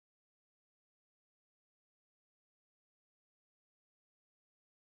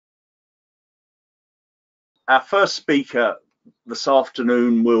Our first speaker this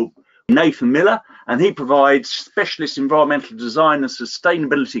afternoon will be Nathan Millar, and he provides specialist environmental design and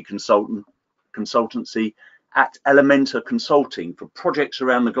sustainability consultancy at Elementa Consulting for projects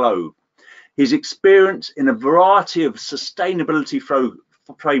around the globe. He's experienced in a variety of sustainability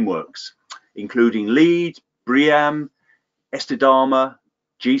frameworks, including LEED, BREEAM, Estidama,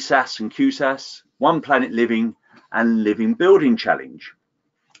 GSAS and QSAS, One Planet Living, and Living Building Challenge.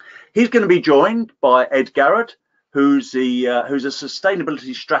 He's going to be joined by Ed Garrod, who's a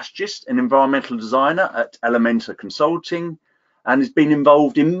sustainability strategist and environmental designer at Elementa Consulting, and has been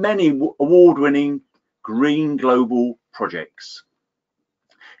involved in many award-winning green global projects.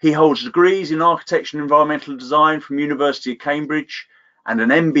 He holds degrees in architecture and environmental design from University of Cambridge and an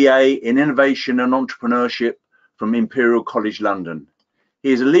MBA in innovation and entrepreneurship from Imperial College London.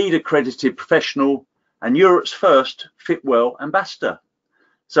 He is a LEED accredited professional and Europe's first Fitwel ambassador.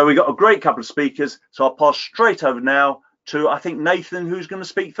 So we've got a great couple of speakers. So I'll pass straight over now to, I think, Nathan, who's going to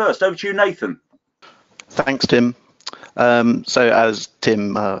speak first. Over to you, Nathan. Thanks, Tim. So as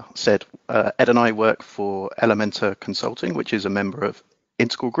Tim said, Ed and I work for Elementa Consulting, which is a member of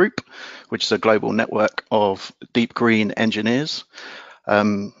Integral Group, which is a global network of deep green engineers.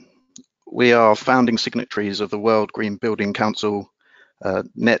 We are founding signatories of the World Green Building Council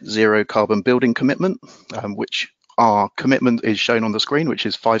Net Zero Carbon Building Commitment, which our commitment is shown on the screen, which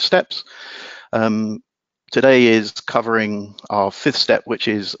is 5 steps. Today is covering our 5th step, which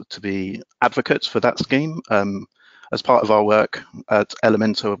is to be advocates for that scheme. As part of our work at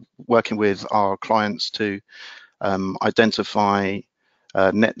Elementa, working with our clients to identify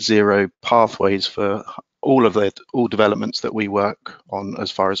net zero pathways for all developments that we work on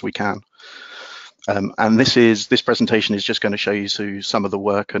as far as we can. And this presentation is just going to show you some of the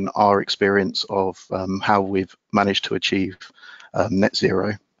work and our experience of how we've managed to achieve net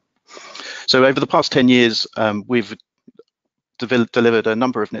zero. So over the past 10 years, we've delivered a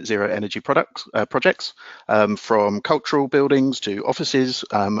number of net zero energy projects, from cultural buildings to offices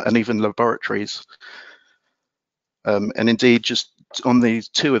and even laboratories. And indeed, just on these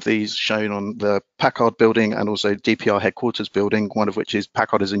 2 of these shown on the Packard building and also DPR headquarters building, one of which is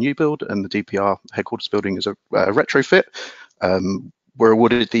Packard is a new build and the DPR headquarters building is a retrofit, were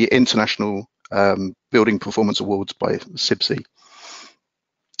awarded the International Building Performance Awards by CIBSE.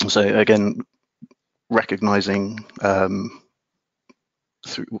 So again, recognizing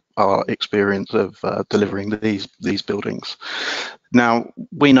through our experience of delivering these buildings. Now,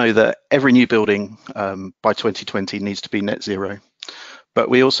 we know that every new building by 2020 needs to be net zero, but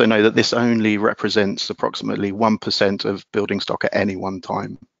we also know that this only represents approximately 1% of building stock at any one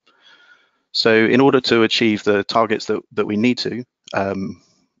time. So in order to achieve the targets that we need to,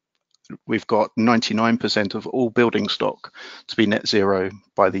 we've got 99% of all building stock to be net zero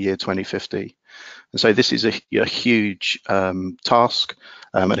by the year 2050. And so this is a huge task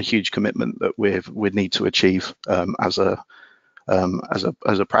and a huge commitment that we need to achieve as a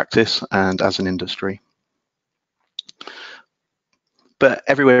practice and as an industry. But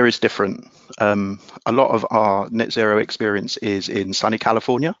everywhere is different. A lot of our net zero experience is in sunny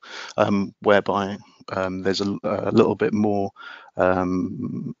California, whereby there's a little bit more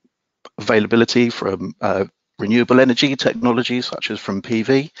availability from renewable energy technology, such as from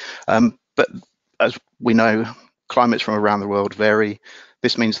PV. But as we know, climates from around the world vary.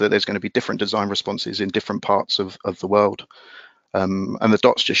 This means that there's going to be different design responses in different parts of the world. And the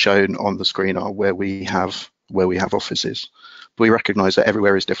dots just shown on the screen are where we have offices. We recognize that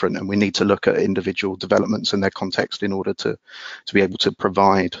everywhere is different, and we need to look at individual developments and their context in order to be able to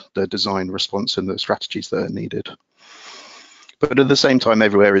provide the design response and the strategies that are needed. But at the same time,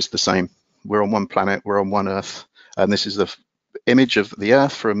 everywhere is the same. We're on one planet, we're on one Earth, and this is the image of the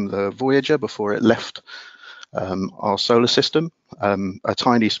Earth from the Voyager before it left our solar system, a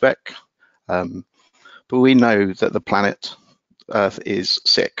tiny speck. But we know that the planet Earth is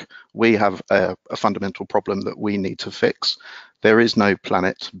sick. We have a fundamental problem that we need to fix. There is no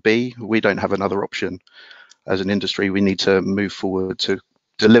planet B. We don't have another option. As an industry, we need to move forward to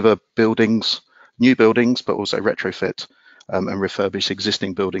deliver buildings, new buildings, but also retrofit and refurbish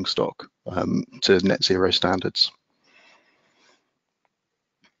existing building stock to net zero standards.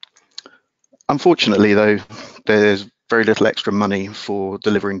 Unfortunately, though, there's very little extra money for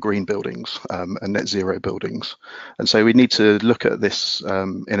delivering green buildings and net zero buildings. And so we need to look at this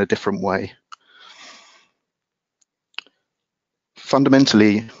in a different way.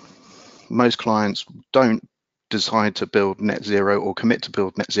 Fundamentally, most clients don't decide to build net zero or commit to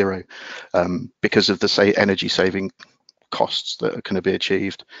build net zero because of the energy saving costs that are going to be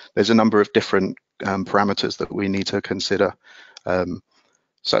achieved. There's a number of different parameters that we need to consider.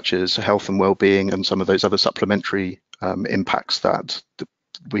 such as health and well-being and some of those other supplementary impacts that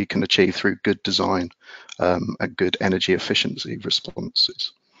we can achieve through good design and good energy efficiency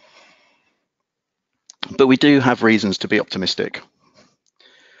responses. But we do have reasons to be optimistic.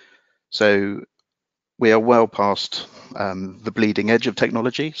 So we are well past the bleeding edge of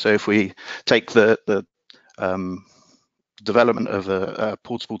technology. So if we take the development of a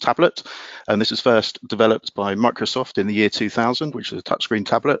portable tablet, and this was first developed by Microsoft in the year 2000, which was a touchscreen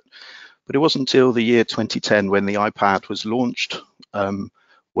tablet, but it wasn't until the year 2010 when the iPad was launched,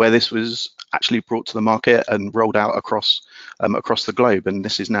 where this was actually brought to the market and rolled out across the globe. And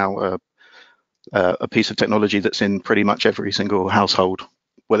this is now a piece of technology that's in pretty much every single household,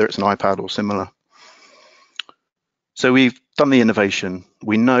 whether it's an iPad or similar. So we've done the innovation,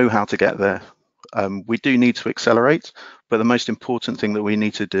 we know how to get there. We do need to accelerate, but the most important thing that we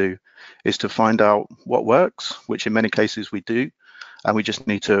need to do is to find out what works, which in many cases we do, and we just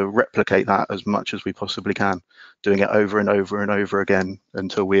need to replicate that as much as we possibly can, doing it over and over and over again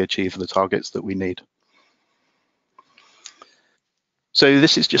until we achieve the targets that we need. So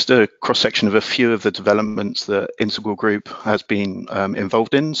this is just a cross-section of a few of the developments that Integral Group has been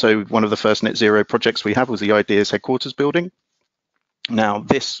involved in. So one of the first net zero projects we have was the Ideas headquarters building. Now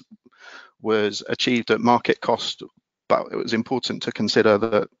this was achieved at market cost, but it was important to consider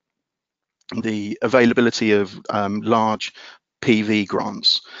that the availability of large PV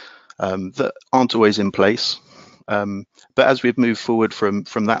grants that aren't always in place. But as we've moved forward from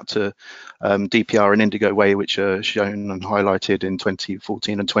that to DPR and Indigo Way, which are shown and highlighted in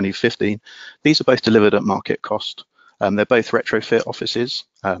 2014 and 2015, these are both delivered at market cost. They're both retrofit offices.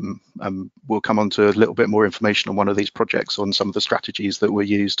 We'll come on to a little bit more information on one of these projects on some of the strategies that were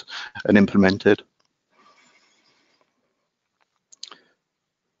used and implemented.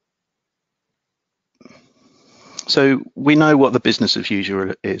 So we know what the business as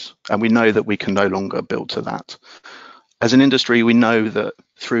usual is, and we know that we can no longer build to that. As an industry, we know that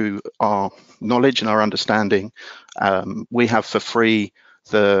through our knowledge and our understanding, we have for free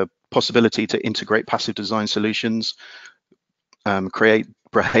the possibility to integrate passive design solutions, create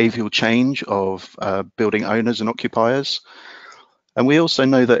behavioural change of building owners and occupiers. And we also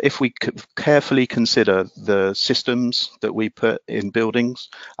know that if we carefully consider the systems that we put in buildings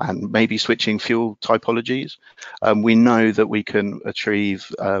and maybe switching fuel typologies, we know that we can achieve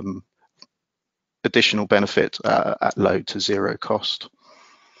additional benefit at low to zero cost.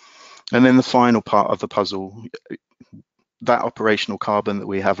 And then the final part of the puzzle, that operational carbon that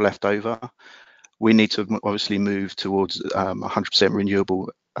we have left over, we need to obviously move towards 100%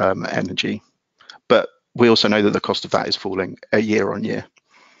 renewable energy. But we also know that the cost of that is falling year on year.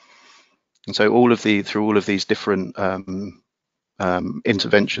 And so through all of these different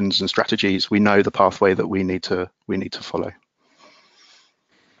interventions and strategies, we know the pathway that we need to follow.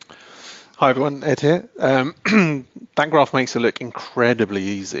 Hi everyone, Ed here. That graph makes it look incredibly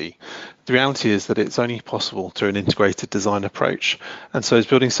easy. The reality is that it's only possible through an integrated design approach. And so as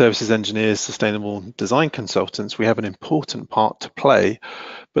building services engineers, sustainable design consultants, we have an important part to play,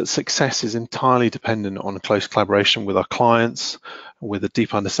 but success is entirely dependent on close collaboration with our clients, with a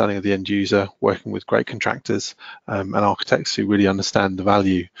deep understanding of the end user, working with great contractors and architects who really understand the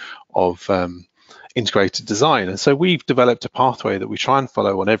value of integrated design. And so we've developed a pathway that we try and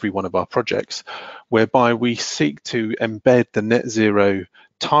follow on every one of our projects, whereby we seek to embed the net zero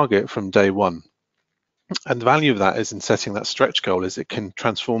target from day one. And the value of that is in setting that stretch goal is it can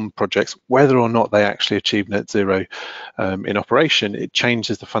transform projects, whether or not they actually achieve net zero in operation. It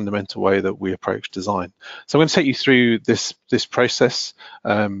changes the fundamental way that we approach design. So I'm going to take you through this process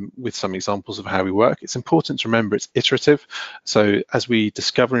with some examples of how we work. It's important to remember it's iterative. So as we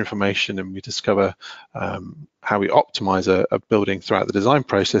discover information and we discover how we optimize a building throughout the design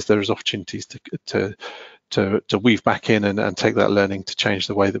process, there is opportunities to weave back in and take that learning to change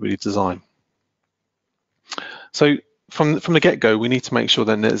the way that we design. So from the get-go, we need to make sure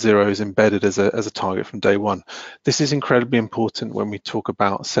that net zero is embedded as a target from day one. This is incredibly important when we talk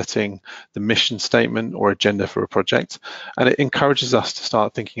about setting the mission statement or agenda for a project, and it encourages us to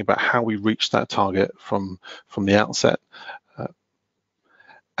start thinking about how we reach that target from the outset.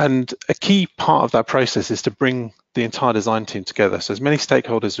 And a key part of that process is to bring the entire design team together. So as many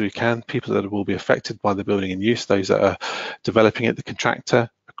stakeholders as we can, people that will be affected by the building in use, those that are developing it, the contractor,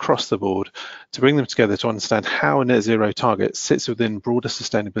 across the board, to bring them together to understand how a net zero target sits within broader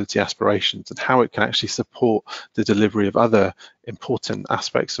sustainability aspirations and how it can actually support the delivery of other important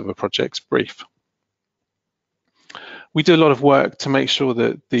aspects of a project's brief. We do a lot of work to make sure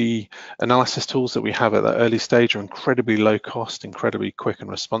that the analysis tools that we have at that early stage are incredibly low cost, incredibly quick and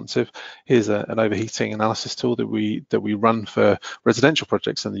responsive. Here's an overheating analysis tool that we run for residential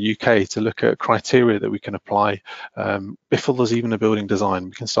projects in the UK to look at criteria that we can apply before there's even a building design.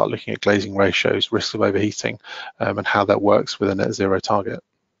 We can start looking at glazing ratios, risk of overheating, and how that works with a net zero target.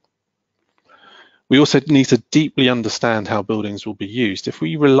 We also need to deeply understand how buildings will be used. If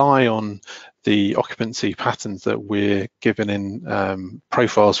we rely on the occupancy patterns that we're given in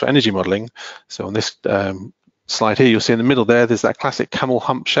profiles for energy modelling, so on this slide here, you'll see in the middle there's that classic camel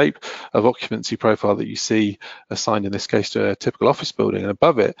hump shape of occupancy profile that you see assigned in this case to a typical office building, and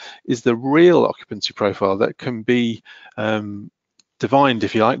above it is the real occupancy profile that can be divined,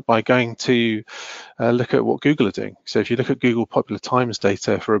 if you like, by going to look at what Google are doing. So if you look at Google Popular Times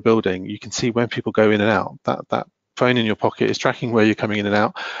data for a building, you can see when people go in and out. That phone in your pocket is tracking where you're coming in and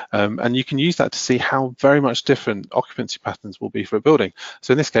out, and you can use that to see how very much different occupancy patterns will be for a building.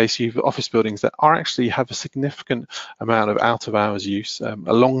 So in this case, you've office buildings that are actually have a significant amount of out of hours use, a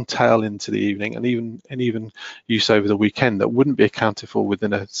long tail into the evening, and even use over the weekend that wouldn't be accounted for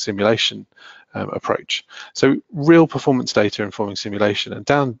within a simulation approach. So real performance data informing simulation, and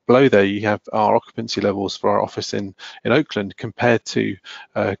down below there you have our occupancy levels for our office in Oakland compared to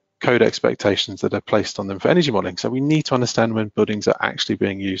code expectations that are placed on them for energy modelling. So we need to understand when buildings are actually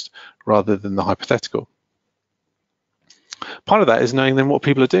being used rather than the hypothetical. Part of that is knowing then what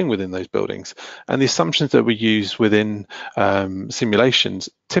people are doing within those buildings, and the assumptions that we use within simulations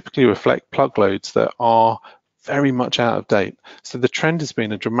typically reflect plug loads that are very much out of date. So the trend has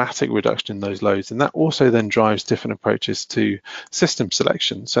been a dramatic reduction in those loads, and that also then drives different approaches to system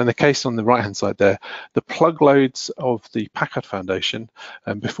selection. So in the case on the right hand side there, the plug loads of the Packard Foundation,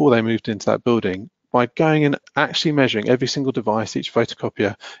 before they moved into that building, by going and actually measuring every single device, each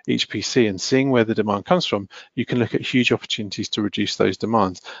photocopier, each PC, and seeing where the demand comes from, you can look at huge opportunities to reduce those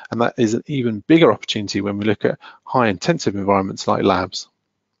demands. And that is an even bigger opportunity when we look at high intensive environments like labs.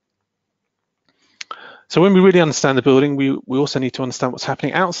 So when we really understand the building, we also need to understand what's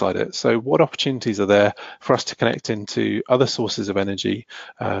happening outside it. So what opportunities are there for us to connect into other sources of energy,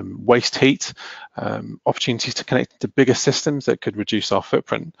 waste heat, opportunities to connect to bigger systems that could reduce our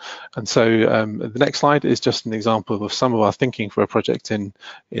footprint. And so the next slide is just an example of some of our thinking for a project in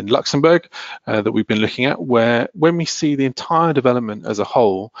Luxembourg that we've been looking at, where when we see the entire development as a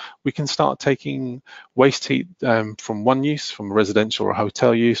whole, we can start taking waste heat from one use, from a residential or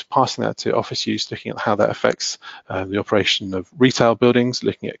hotel use, passing that to office use, looking at how that affects the operation of retail buildings,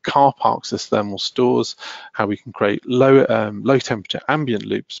 looking at car parks as thermal stores, how we can create low temperature ambient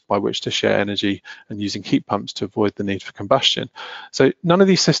loops by which to share energy, and using heat pumps to avoid the need for combustion. So none of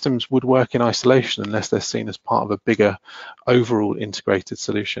these systems would work in isolation unless they're seen as part of a bigger overall integrated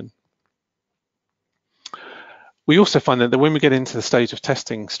solution. We also find that when we get into the stage of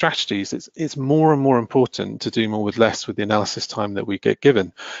testing strategies, it's more and more important to do more with less with the analysis time that we get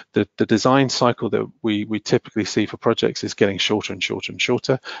given. The design cycle that we typically see for projects is getting shorter and shorter and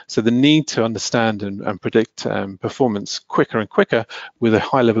shorter. So the need to understand and predict performance quicker and quicker with a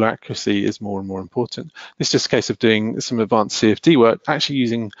high level of accuracy is more and more important. This is just a case of doing some advanced CFD work, actually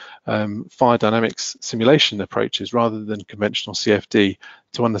using fire dynamics simulation approaches rather than conventional CFD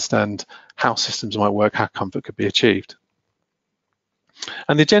to understand how systems might work, how comfort could be achieved.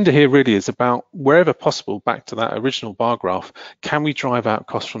 And the agenda here really is about, wherever possible, back to that original bar graph, can we drive out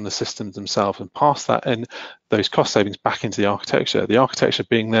costs from the systems themselves and pass that and those cost savings back into the architecture? The architecture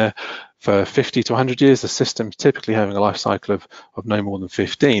being there for 50 to 100 years, the systems typically having a life cycle of no more than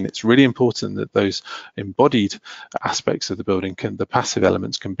 15. It's really important that those embodied aspects of the building, the passive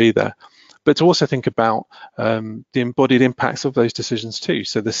elements can be there. But to also think about the embodied impacts of those decisions too.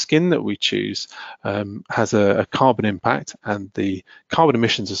 So the skin that we choose has a carbon impact, and the carbon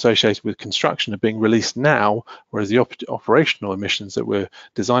emissions associated with construction are being released now, whereas the operational emissions that we're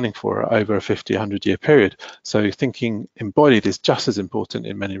designing for are over a 50, 100-year period. So thinking embodied is just as important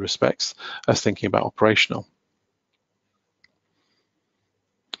in many respects as thinking about operational.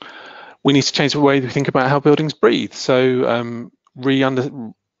 We need to change the way we think about how buildings breathe. So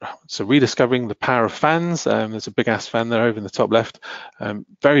rediscovering the power of fans. There's a big ass fan there over in the top left.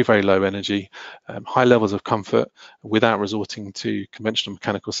 Very, very low energy, high levels of comfort without resorting to conventional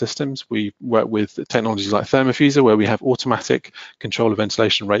mechanical systems. We work with technologies like thermofuser, where we have automatic control of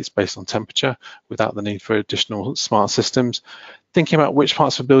ventilation rates based on temperature without the need for additional smart systems. Thinking about which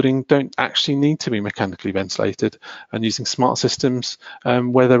parts of a building don't actually need to be mechanically ventilated, and using smart systems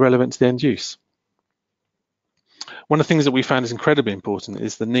where they're relevant to the end use. One of the things that we found is incredibly important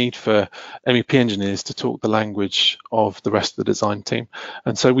is the need for MEP engineers to talk the language of the rest of the design team.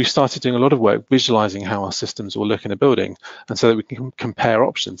 And so we started doing a lot of work visualizing how our systems will look in a building, and so that we can compare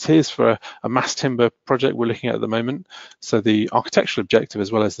options. Here's for a mass timber project we're looking at the moment. So the architectural objective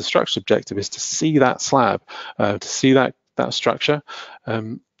as well as the structural objective is to see that slab, to see that structure.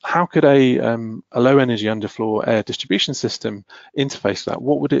 How could a low energy underfloor air distribution system interface with that?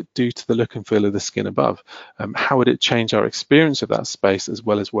 What would it do to the look and feel of the skin above? How would it change our experience of that space as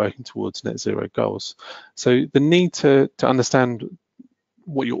well as working towards net zero goals? So the need to understand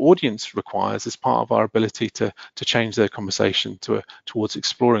what your audience requires is part of our ability to change their conversation towards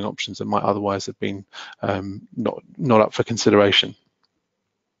exploring options that might otherwise have been not up for consideration.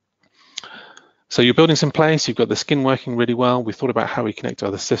 So your building's in place, you've got the skin working really well. We've thought about how we connect to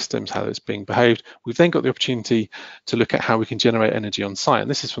other systems, how it's being behaved. We've then got the opportunity to look at how we can generate energy on site.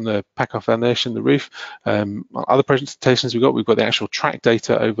 And this is from the Packard Foundation, the roof. Other presentations we've got the actual track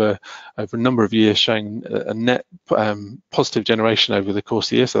data over a number of years showing a net positive generation over the course of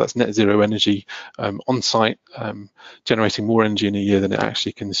the year. So that's net zero energy on site, generating more energy in a year than it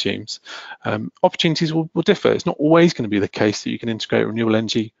actually consumes. Opportunities will differ. It's not always going to be the case that you can integrate renewable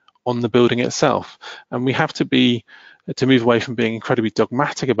energy on the building itself, and we have to move away from being incredibly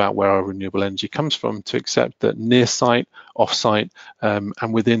dogmatic about where our renewable energy comes from to accept that near site, off site,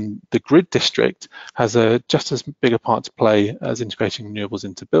 and within the grid district has just as big a part to play as integrating renewables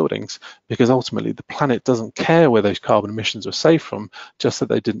into buildings, because ultimately the planet doesn't care where those carbon emissions were saved from, just that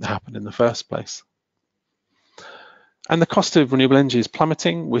they didn't happen in the first place. And the cost of renewable energy is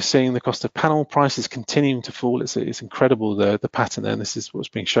plummeting. We're seeing the cost of panel prices continuing to fall. It's incredible, the pattern there, and this is what's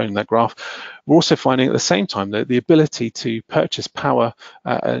being shown in that graph. We're also finding at the same time that the ability to purchase power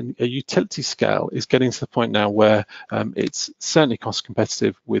at a utility scale is getting to the point now where it's certainly cost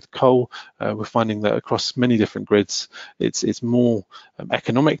competitive with coal. We're finding that across many different grids, it's more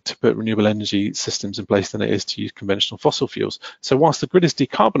economic to put renewable energy systems in place than it is to use conventional fossil fuels. So whilst the grid is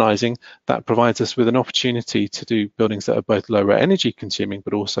decarbonising, that provides us with an opportunity to do buildings that are both lower energy consuming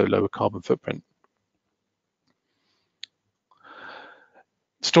but also lower carbon footprint.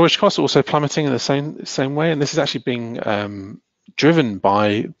 Storage costs are also plummeting in the same way, and this is actually being driven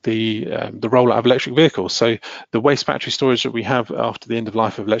by the rollout of electric vehicles. So the waste battery storage that we have after the end of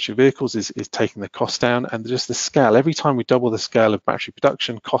life of electric vehicles is taking the cost down, and just the scale, every time we double the scale of battery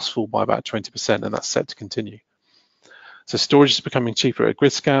production, costs fall by about 20%, and that's set to continue. So storage is becoming cheaper at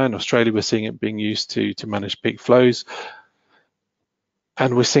grid scale. In Australia, we're seeing it being used to manage peak flows.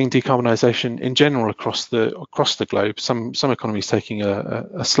 And we're seeing decarbonisation in general across the globe. Some economies taking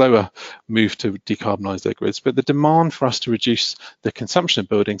a slower move to decarbonise their grids, but the demand for us to reduce the consumption of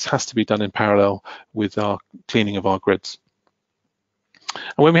buildings has to be done in parallel with our cleaning of our grids.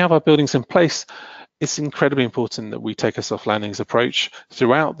 And when we have our buildings in place, it's incredibly important that we take a soft landings approach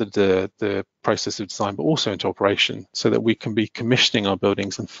throughout the process of design, but also into operation, so that we can be commissioning our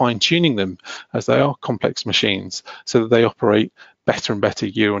buildings and fine-tuning them as they are complex machines, so that they operate better and better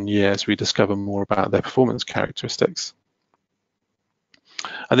year on year as we discover more about their performance characteristics.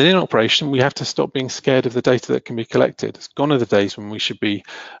 And then in operation, we have to stop being scared of the data that can be collected. It's gone are the days when we should be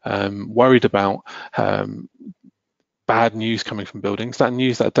worried about bad news coming from buildings.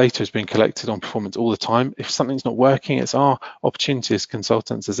 That data is being collected on performance all the time. If something's not working, it's our opportunity as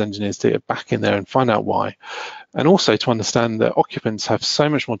consultants, as engineers, to get back in there and find out why. And also to understand that occupants have so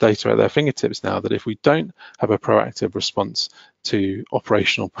much more data at their fingertips now that if we don't have a proactive response to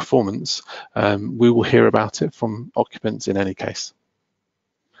operational performance, we will hear about it from occupants in any case.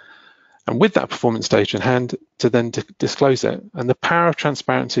 And with that performance data in hand, to then disclose it. And the power of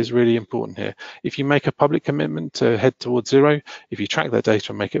transparency is really important here. If you make a public commitment to head towards zero, if you track that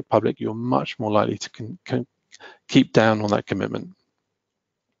data and make it public, you're much more likely to keep down on that commitment.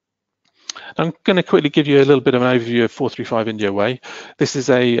 I'm going to quickly give you a little bit of an overview of 435 India Way. This is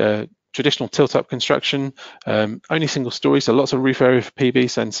a traditional tilt-up construction, only single story, so lots of roof area for PV,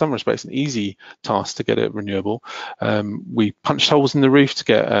 so in some respects an easy task to get it renewable. We punched holes in the roof to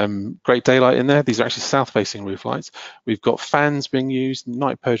get great daylight in there. These are actually south-facing roof lights. We've got fans being used,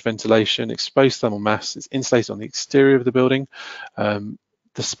 night purge ventilation, exposed thermal mass. It's insulated on the exterior of the building. The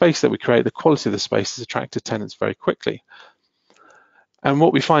space that we create, the quality of the space has attracted tenants very quickly. And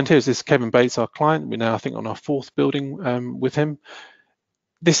what we find here is this Kevin Bates, our client. We're now, I think, on our 4th building with him.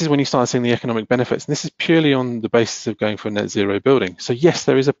 This is when you start seeing the economic benefits, and this is purely on the basis of going for a net zero building. So yes,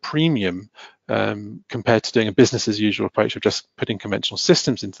 there is a premium compared to doing a business as usual approach of just putting conventional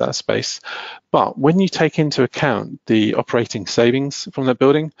systems into that space. But when you take into account the operating savings from that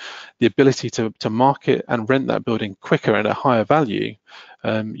building, the ability to market and rent that building quicker and at a higher value,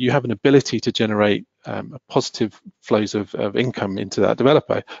 you have an ability to generate positive flows of income into that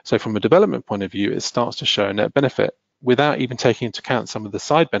developer. So from a development point of view, it starts to show a net benefit without even taking into account some of the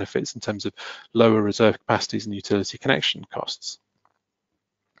side benefits in terms of lower reserve capacities and utility connection costs.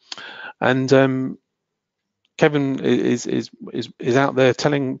 And Kevin is out there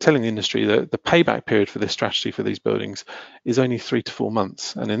telling the industry that the payback period for this strategy for these buildings is only 3 to 4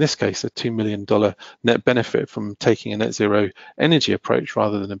 months, and in this case, a $2 million net benefit from taking a net zero energy approach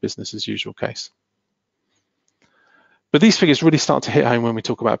rather than a business as usual case. But these figures really start to hit home when we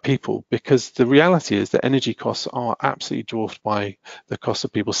talk about people, because the reality is that energy costs are absolutely dwarfed by the cost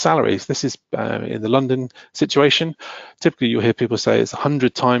of people's salaries. This is in the London situation. Typically, you'll hear people say it's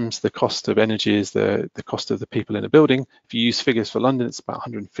 100 times the cost of energy is the cost of the people in a building. If you use figures for London, it's about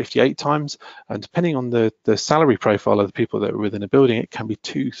 158 times. And depending on the salary profile of the people that are within a building, it can be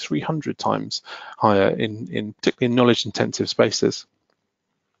 200-300 times higher in particularly in knowledge-intensive spaces.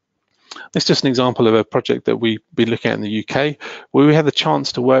 This is just an example of a project that we've been looking at in the UK, where we had the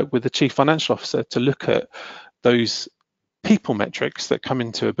chance to work with the Chief Financial Officer to look at those people metrics that come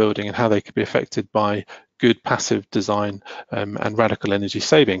into a building and how they could be affected by good passive design and radical energy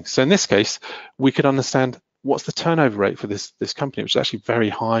saving. So in this case, we could understand what's the turnover rate for this company, which is actually very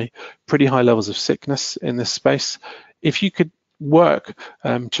high, pretty high levels of sickness in this space. If you could work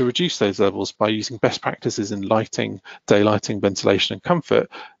to reduce those levels by using best practices in lighting, daylighting, ventilation and comfort,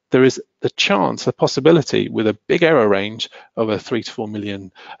 there is the chance, the possibility with a big error range of a £3 to £4 million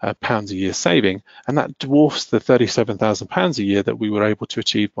a year saving, and that dwarfs the £37,000 a year that we were able to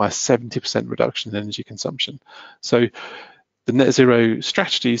achieve by a 70% reduction in energy consumption. So the net zero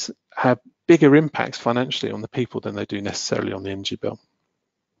strategies have bigger impacts financially on the people than they do necessarily on the energy bill.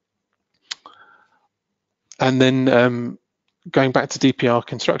 And then going back to DPR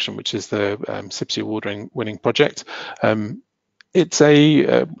construction, which is the CIBSE award-winning project, it's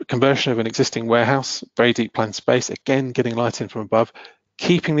a conversion of an existing warehouse, very deep planned space, again getting light in from above,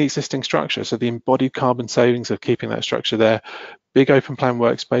 keeping the existing structure, so the embodied carbon savings of keeping that structure there. Big open plan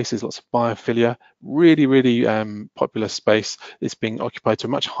workspaces, lots of biophilia, really popular space. It's being occupied to a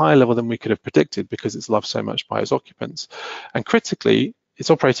much higher level than we could have predicted because it's loved so much by its occupants. And critically, it's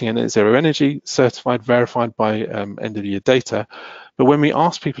operating in net zero energy, certified, verified by end of the year data. But when we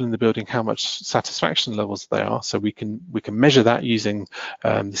ask people in the building how much satisfaction levels they are, so we can measure that using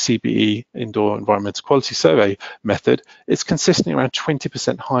the CBE Indoor Environmental Quality Survey method, it's consistently around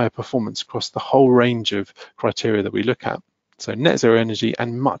 20% higher performance across the whole range of criteria that we look at. So net zero energy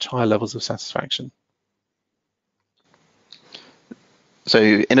and much higher levels of satisfaction. So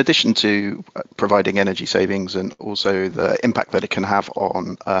in addition to providing energy savings and also the impact that it can have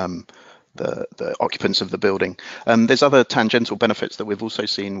on the occupants of the building, there's other tangential benefits that we've also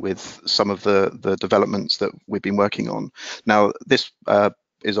seen with some of the developments that we've been working on. Now, this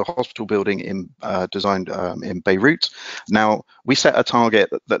is a hospital building designed in Beirut. Now, we set a target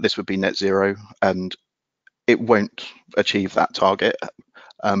that this would be net zero, and it won't achieve that target.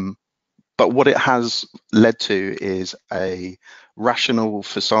 But what it has led to is a rational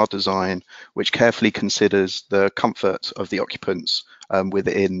facade design which carefully considers the comfort of the occupants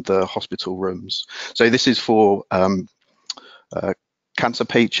within the hospital rooms. So this is for cancer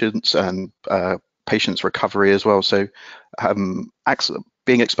patients and patients' recovery as well. So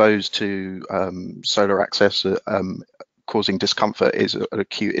being exposed to solar access causing discomfort is an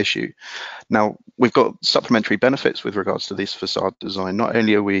acute issue. Now, we've got supplementary benefits with regards to this facade design. Not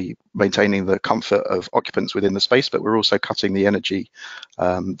only are we maintaining the comfort of occupants within the space, but we're also cutting the energy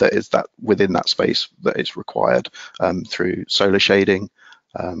that within that space that is required through solar shading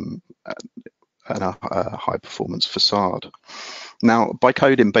and a high performance facade. Now, by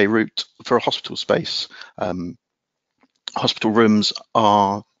code in Beirut, for a hospital space, hospital rooms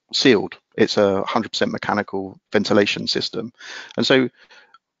are sealed. It's a 100% mechanical ventilation system. And so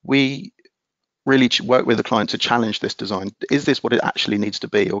we really work with the client to challenge this design. Is this what it actually needs to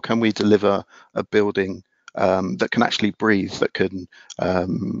be, or can we deliver a building that can actually breathe, that can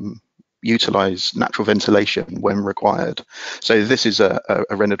utilize natural ventilation when required? So this is a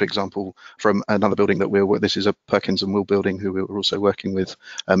rendered example from another building that this is a Perkins and Will building who we're also working with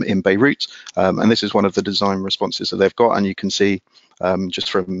in Beirut. And this is one of the design responses that they've got. And you can see just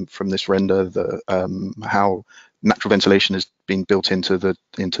from this render how natural ventilation has been built into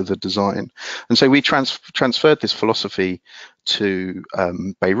the design. And so we transferred this philosophy to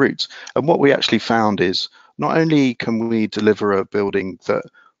Beirut. And what we actually found is not only can we deliver a building that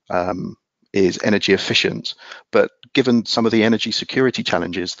is energy efficient, but given some of the energy security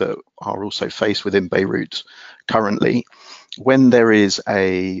challenges that are also faced within Beirut currently, when there is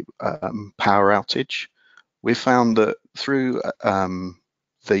a power outage, we've found that through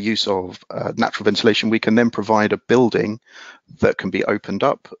the use of natural ventilation, we can then provide a building that can be opened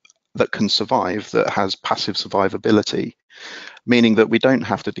up, that can survive, that has passive survivability, meaning that we don't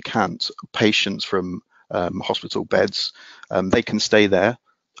have to decant patients from hospital beds. They can stay there.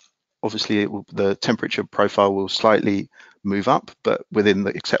 Obviously, the temperature profile will slightly move up, but within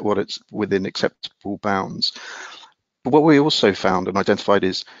acceptable bounds. But what we also found and identified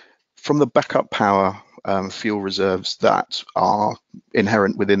is from the backup power fuel reserves that are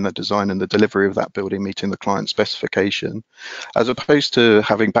inherent within the design and the delivery of that building, meeting the client specification, as opposed to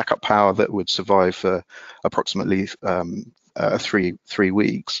having backup power that would survive for approximately 3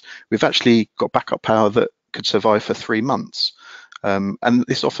 weeks, we've actually got backup power that could survive for 3 months. And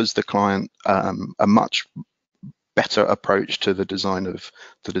this offers the client a much better approach to the design of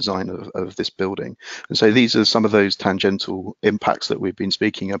this building. And so these are some of those tangential impacts that we've been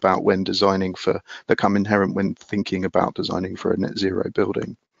speaking about when designing that come inherent when thinking about designing for a net zero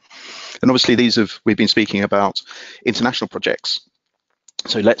building. And obviously we've been speaking about international projects.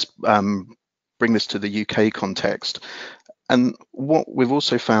 So let's bring this to the UK context. And what we've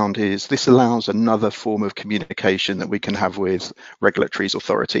also found is this allows another form of communication that we can have with regulatory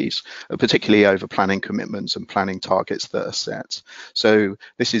authorities, particularly over planning commitments and planning targets that are set. So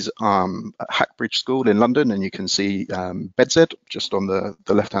this is Hackbridge School in London, and you can see BedZ just on the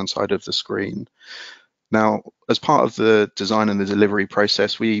left-hand side of the screen. Now, as part of the design and the delivery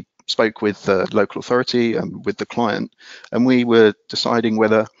process, we spoke with the local authority and with the client, and we were deciding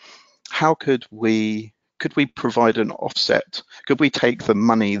how could we provide an offset? Could we take the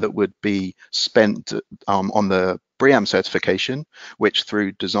money that would be spent on the BREEAM certification, which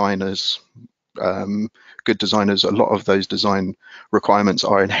through designers, good designers, a lot of those design requirements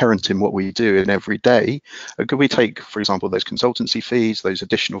are inherent in what we do in every day. Could we take, for example, those consultancy fees, those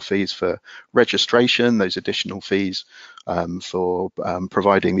additional fees for registration, those additional fees for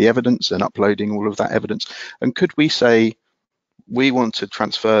providing the evidence and uploading all of that evidence? And could we say, we want to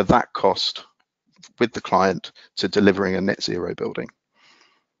transfer that cost with the client to delivering a net zero building?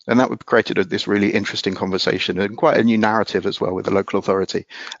 And that created this really interesting conversation and quite a new narrative as well with the local authority,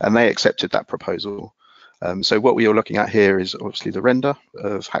 and they accepted that proposal. So what we are looking at here is obviously the render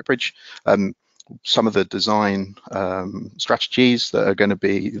of Hackbridge. Some of the design strategies that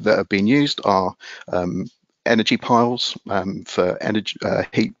are being used are energy piles for energy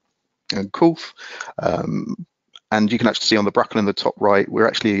heat and cool. And you can actually see on the Bruckle in the top right, we're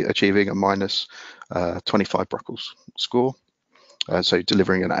actually achieving a minus 25 Bruckles score. So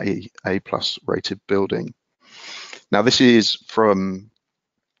delivering an A+ rated building. Now this is from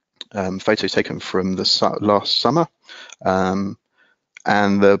photos taken from the last summer. And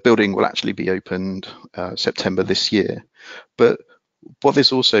the building will actually be opened September this year. But what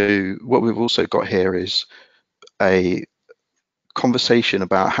we've also got here is a conversation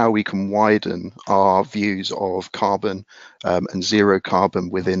about how we can widen our views of carbon and zero carbon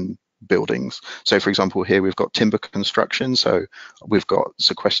within buildings. So for example, here we've got timber construction, so we've got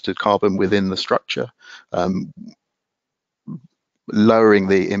sequestered carbon within the structure, lowering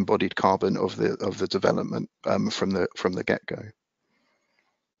the embodied carbon of the development from the get-go.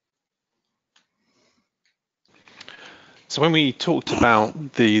 So when we talked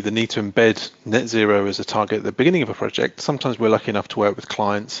about the need to embed net zero as a target at the beginning of a project, sometimes we're lucky enough to work with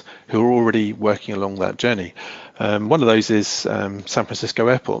clients who are already working along that journey. One of those is San Francisco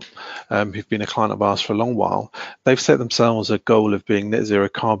Airport, who've been a client of ours for a long while. They've set themselves a goal of being net zero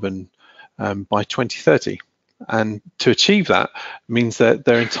carbon by 2030. And to achieve that means that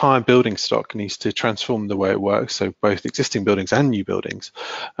their entire building stock needs to transform the way it works, so both existing buildings and new buildings.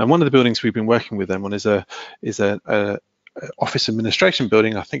 And one of the buildings we've been working with them on is a office administration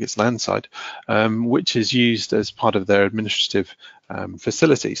building, I think it's landside, which is used as part of their administrative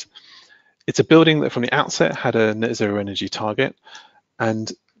facilities. It's a building that from the outset had a net zero energy target, and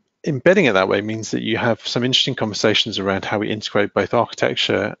embedding it that way means that you have some interesting conversations around how we integrate both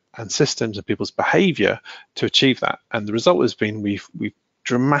architecture and systems and people's behavior to achieve that. And the result has been we've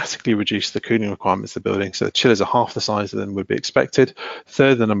dramatically reduced the cooling requirements of the building. So the chillers are half the size than would be expected,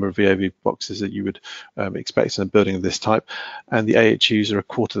 third the number of VOV boxes that you would expect in a building of this type, and the AHUs are a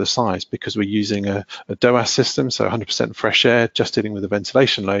quarter the size because we're using a DOAS system, so 100% fresh air, just dealing with the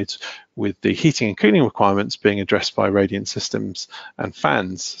ventilation loads, with the heating and cooling requirements being addressed by radiant systems and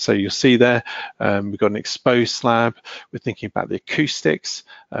fans. So you'll see there, we've got an exposed slab. We're thinking about the acoustics,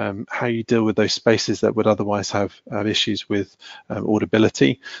 how you deal with those spaces that would otherwise have issues with audibility,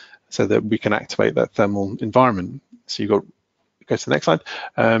 so that we can activate that thermal environment. So you've got go to the next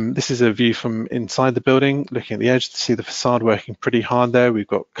slide. This is a view from inside the building, looking at the edge to see the facade working pretty hard there. We've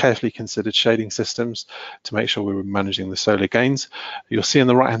got carefully considered shading systems to make sure we were managing the solar gains. You'll see on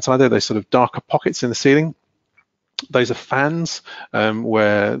the right-hand side there, those sort of darker pockets in the ceiling. Those are fans,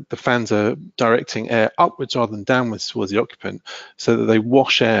 where the fans are directing air upwards rather than downwards towards the occupant, so that they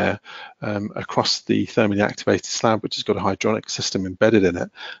wash air across the thermally activated slab, which has got a hydronic system embedded in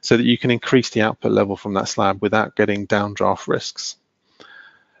it, so that you can increase the output level from that slab without getting downdraft risks.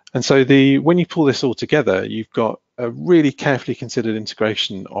 And so when you pull this all together, you've got a really carefully considered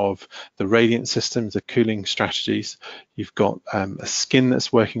integration of the radiant systems, the cooling strategies. You've got a skin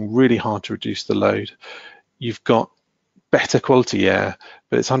that's working really hard to reduce the load. You've got better quality air,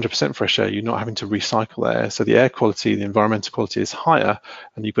 but it's 100% fresh air. You're not having to recycle that air. So the air quality, the environmental quality is higher,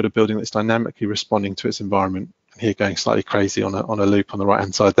 and you've got a building that's dynamically responding to its environment. And here going slightly crazy on a loop on the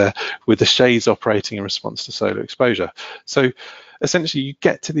right-hand side there, with the shades operating in response to solar exposure. So essentially you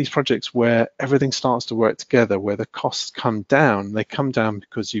get to these projects where everything starts to work together, where the costs come down. They come down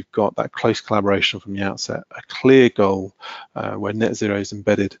because you've got that close collaboration from the outset, a clear goal where net zero is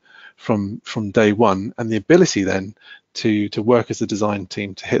embedded from day one, and the ability then to work as a design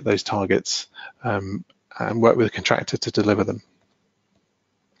team to hit those targets and work with a contractor to deliver them.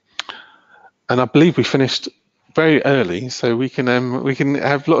 And I believe we finished very early, so we can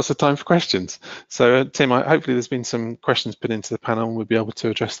have lots of time for questions. So Tim, hopefully there's been some questions put into the panel, and we'll be able to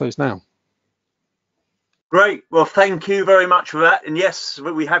address those now. Great. Well, thank you very much for that. And yes,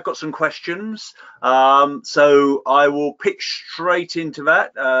 we have got some questions. So I will pitch straight into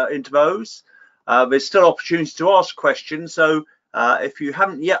that, into those. There's still opportunity to ask questions. So if you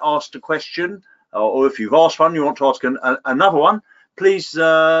haven't yet asked a question, or if you've asked one, you want to ask another one, please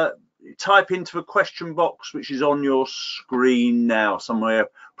type into the question box, which is on your screen now, somewhere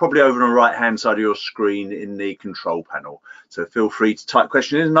probably over on the right hand side of your screen in the control panel. So feel free to type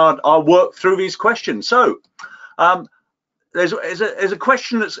questions in, and I'll work through these questions. So there's a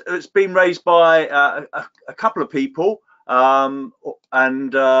question that's been raised by a couple of people, and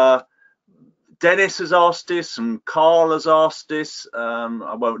Dennis has asked this, and Carl has asked this.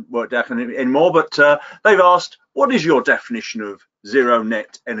 I won't work down anymore, but they've asked, what is your definition of zero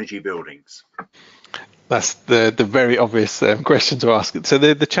net energy buildings? That's the very obvious question to ask. So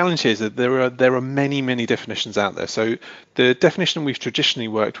the challenge is that there are many definitions out there. So the definition we've traditionally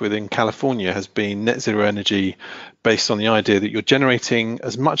worked with in California has been net zero energy, based on the idea that you're generating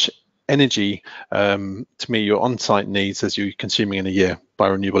as much energy to meet your on-site needs as you're consuming in a year by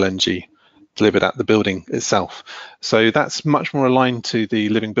renewable energy delivered at the building itself. So that's much more aligned to the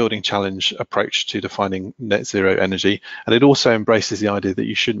Living Building Challenge approach to defining net zero energy, and it also embraces the idea that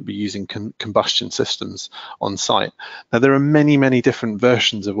you shouldn't be using combustion systems on site. Now there are many different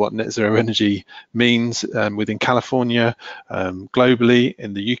versions of what net zero energy means within California, globally.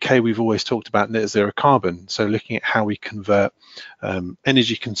 In the UK we've always talked about net zero carbon, so looking at how we convert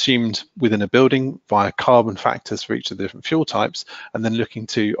energy consumed within a building via carbon factors for each of the different fuel types, and then looking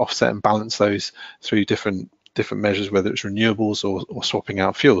to offset and balance those through different measures, whether it's renewables or swapping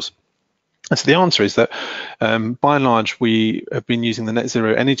out fuels. And so the answer is that by and large we have been using the net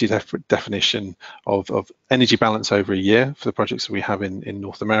zero energy definition of energy balance over a year for the projects that we have in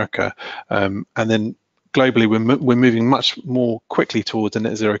North America, and then globally we're moving much more quickly towards a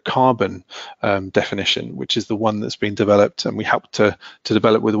net zero carbon definition, which is the one that's been developed and we helped to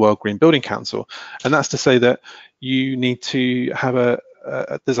develop with the World Green Building Council. And that's to say that you need to have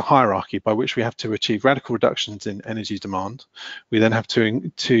there's a hierarchy by which we have to achieve radical reductions in energy demand. We then have to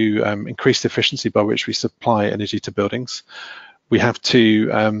increase the efficiency by which we supply energy to buildings. We have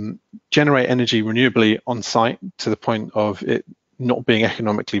to generate energy renewably on site to the point of it not being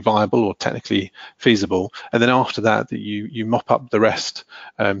economically viable or technically feasible, and then after that you mop up the rest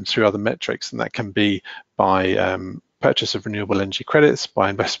through other metrics, and that can be by purchase of renewable energy credits, by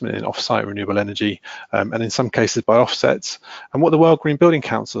investment in off-site renewable energy, and in some cases by offsets. And what the World Green Building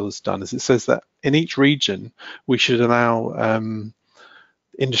Council has done is it says that in each region we should allow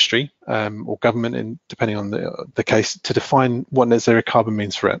industry or government, depending on the case, to define what net zero carbon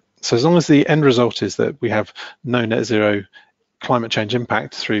means for it. So as long as the end result is that we have no net zero climate change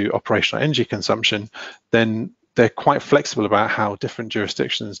impact through operational energy consumption, then they're quite flexible about how different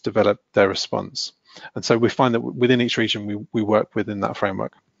jurisdictions develop their response. And so we find that within each region we work within that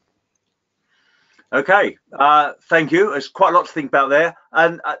framework. Okay, thank you. There's quite a lot to think about there.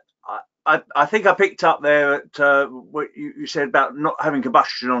 And I think I picked up there at what you said about not having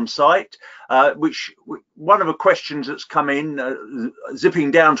combustion on site, which one of the questions that's come in,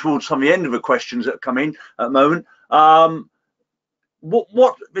 zipping down towards some of the end of the questions that come in at the moment,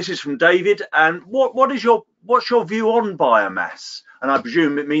 what this is from David, and what's your view on biomass? And I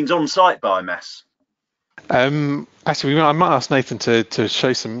presume it means on-site biomass. Actually, I might ask Nathan to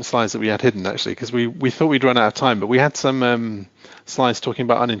show some slides that we had hidden, actually, because we thought we'd run out of time, but we had some slides talking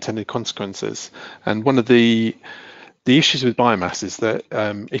about unintended consequences. And one of the issues with biomass is that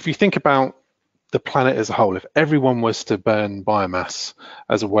if you think about the planet as a whole, if everyone was to burn biomass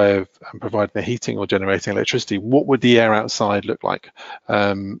as a way of providing their heating or generating electricity, what would the air outside look like?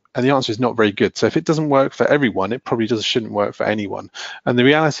 And the answer is not very good. So if it doesn't work for everyone, it probably shouldn't work for anyone. And the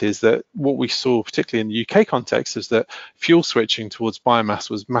reality is that what we saw, particularly in the UK context, is that fuel switching towards biomass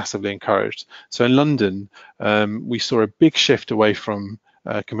was massively encouraged. So in London, we saw a big shift away from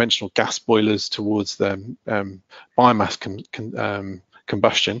conventional gas boilers towards the biomass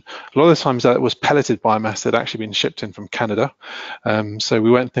combustion. A lot of the times that was pelleted biomass that had actually been shipped in from Canada. So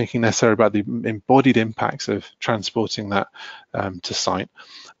we weren't thinking necessarily about the embodied impacts of transporting that to site.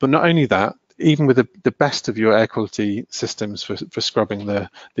 But not only that, even with the best of your air quality systems for scrubbing the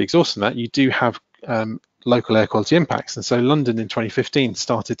exhaust and that, you do have local air quality impacts. And so London in 2015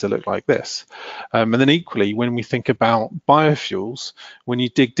 started to look like this. And then equally, when we think about biofuels, when you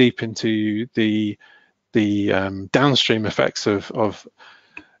dig deep into the downstream effects of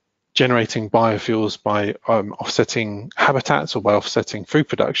generating biofuels by offsetting habitats or by offsetting food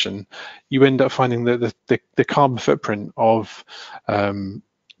production, you end up finding that the carbon footprint of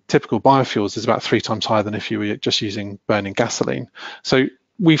typical biofuels is about 3 times higher than if you were just burning gasoline. So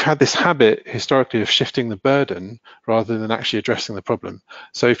we've had this habit historically of shifting the burden rather than actually addressing the problem.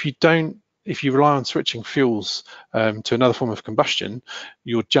 So if you rely on switching fuels to another form of combustion,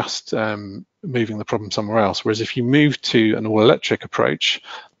 you're just moving the problem somewhere else. Whereas if you move to an all-electric approach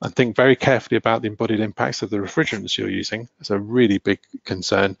and think very carefully about the embodied impacts of the refrigerants you're using, it's a really big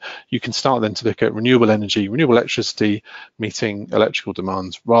concern. You can start then to look at renewable energy, renewable electricity meeting electrical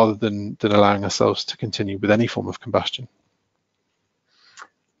demands rather than allowing ourselves to continue with any form of combustion.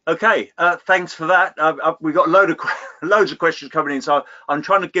 Okay, thanks for that. We've got loads of questions coming in, so I'm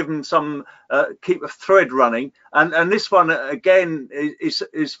trying to give them some, keep a thread running. And this one again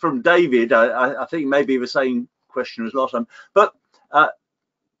is from David. I think maybe the same question as last time. But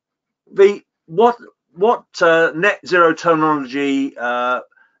what net zero terminology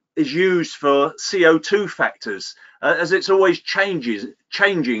is used for CO2 factors, as it's always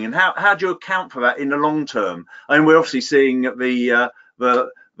changing, and how do you account for that in the long term? I mean, we're obviously seeing the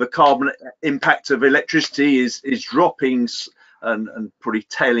carbon impact of electricity is dropping and probably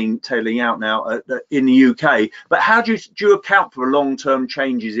tailing out now in the UK. But how do you account for long-term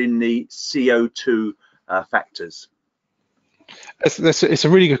changes in the CO2 factors? It's a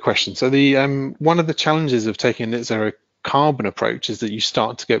really good question. So one of the challenges of taking a net zero carbon approach is that you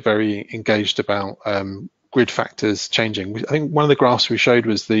start to get very engaged about grid factors changing. I think one of the graphs we showed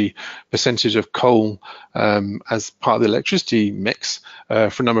was the percentage of coal as part of the electricity mix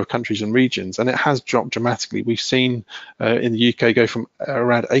for a number of countries and regions, and it has dropped dramatically. We've seen in the UK go from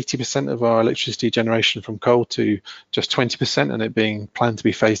around 80% of our electricity generation from coal to just 20%, and it being planned to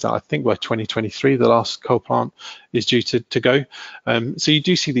be phased out, I think by 2023, the last coal plant is due to go. So you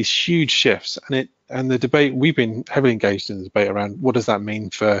do see these huge shifts, and the debate, we've been heavily engaged in the debate around what does that mean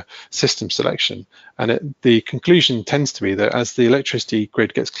for system selection. And the conclusion tends to be that as the electricity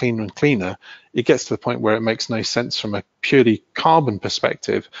grid gets cleaner and cleaner, it gets to the point where it makes no sense from a purely carbon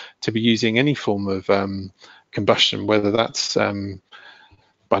perspective to be using any form of combustion, whether that's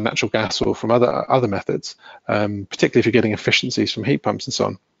by natural gas or from other methods, particularly if you're getting efficiencies from heat pumps and so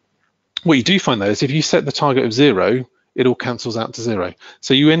on. What you do find though is if you set the target of 0, it all cancels out to 0.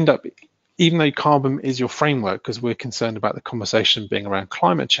 So you end up, even though carbon is your framework, because we're concerned about the conversation being around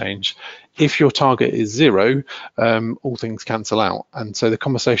climate change, if your target is 0, all things cancel out. And so the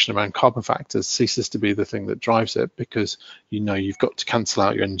conversation around carbon factors ceases to be the thing that drives it, because you know you've got to cancel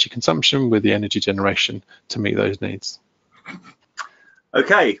out your energy consumption with the energy generation to meet those needs.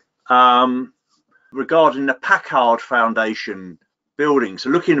 Okay, regarding the Packard Foundation building, so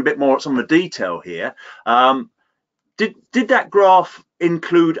looking a bit more at some of the detail here, did that graph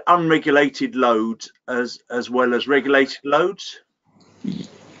include unregulated loads as well as regulated loads?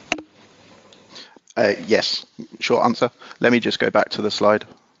 Yes, short answer. Let me just go back to the slide.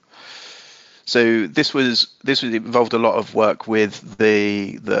 So this involved a lot of work with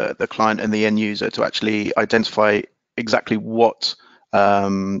the client and the end user to actually identify exactly what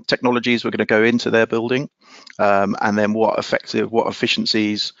technologies were going to go into their building, and then what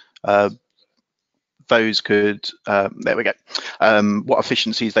efficiencies those could, there we go, what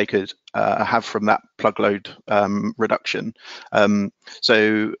efficiencies they could have from that plug load reduction.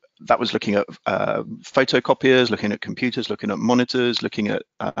 So that was looking at photocopiers, looking at computers, looking at monitors, looking at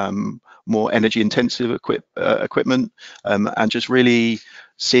more energy intensive equipment, and just really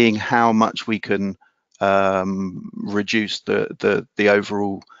seeing how much we can reduce the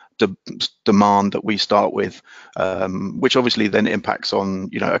overall demand that we start with, which obviously then impacts on,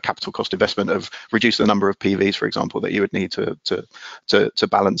 you know, a capital cost investment of reduce the number of PVs, for example, that you would need to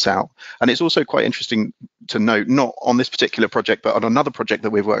balance out. And it's also quite interesting to note, not on this particular project, but on another project that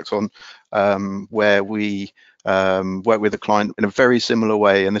we've worked on, where we worked with a client in a very similar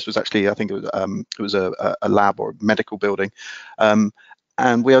way. And this was actually, I think it was a lab or a medical building.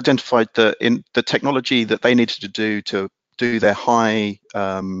 And we identified that in the technology that they needed to do their high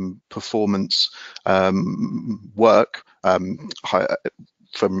performance work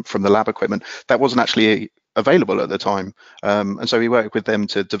from the lab equipment, that wasn't actually available at the time, and so we worked with them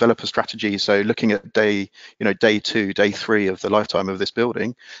to develop a strategy. So looking at day 2, day 3 of the lifetime of this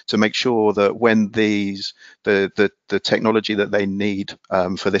building, to make sure that when the technology that they need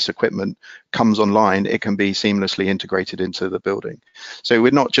for this equipment comes online, it can be seamlessly integrated into the building. So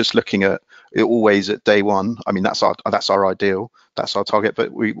we're not just looking at it always at day 1. I mean, that's our ideal, that's our target,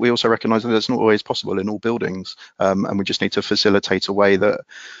 but we also recognize that that's not always possible in all buildings, and we just need to facilitate a way that,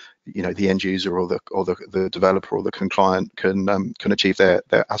 you know, the end user or the developer or the client can achieve their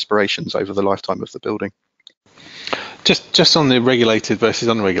aspirations over the lifetime of the building. Just on the regulated versus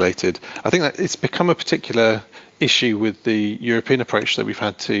unregulated, I think that it's become a particular issue with the European approach that we've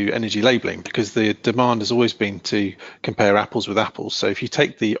had to energy labelling, because the demand has always been to compare apples with apples. So if you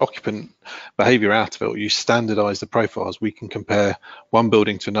take the occupant behaviour out of it, or you standardise the profiles, we can compare one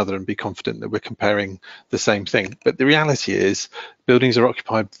building to another and be confident that we're comparing the same thing. But the reality is buildings are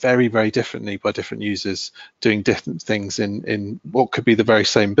occupied very, very differently by different users doing different things in what could be the very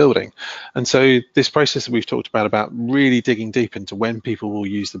same building. And so this process that we've talked about really digging deep into when people will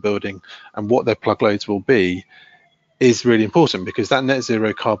use the building and what their plug loads will be is really important, because that net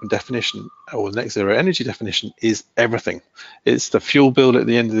zero carbon definition or net zero energy definition is everything. It's the fuel bill at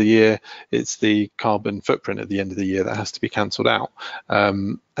the end of the year, it's the carbon footprint at the end of the year that has to be cancelled out.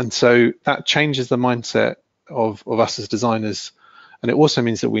 And so that changes the mindset of us as designers. And it also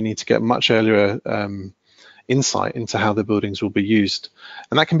means that we need to get much earlier insight into how the buildings will be used,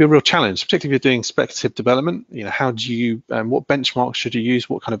 and that can be a real challenge, particularly if you're doing speculative development. You know, how do you what benchmarks should you use,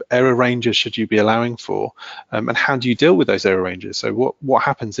 what kind of error ranges should you be allowing for, and how do you deal with those error ranges? So what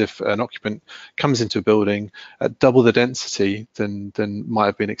happens if an occupant comes into a building at double the density than might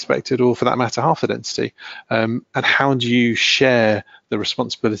have been expected, or for that matter half the density, and how do you share the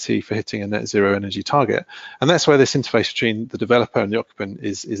responsibility for hitting a net zero energy target? And that's where this interface between the developer and the occupant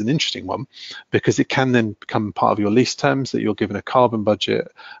is an interesting one, because it can then become part of your lease terms, that you're given a carbon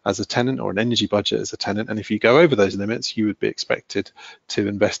budget as a tenant or an energy budget as a tenant, and if you go over those limits, you would be expected to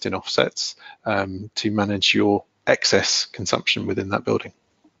invest in offsets to manage your excess consumption within that building.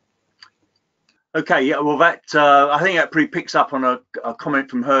 Okay, yeah, well, that I think that pretty picks up on a comment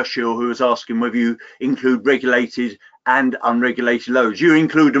from Herschel, who was asking whether you include regulated and unregulated loads. You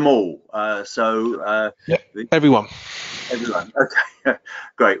include them all, yeah, everyone. Okay,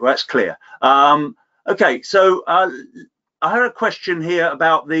 great. Well, that's clear. Okay, so I had a question here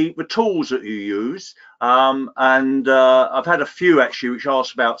about the tools that you use, and I've had a few actually which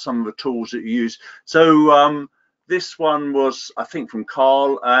asked about some of the tools that you use. So this one was, I think, from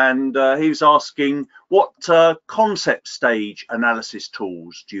Carl, and he was asking what concept stage analysis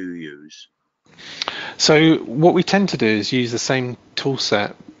tools do you use? So what we tend to do is use the same tool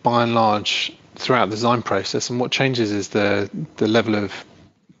set by and large throughout the design process, and what changes is the level of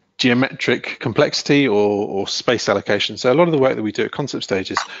geometric complexity or space allocation. So a lot of the work that we do at concept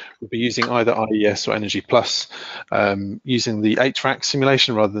stages will be using either IES or Energy Plus, using the HVAC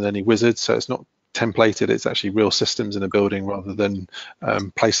simulation rather than any wizard. So it's not templated, it's actually real systems in a building rather than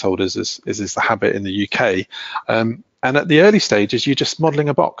placeholders as is the habit in the UK. And at the early stages, you're just modeling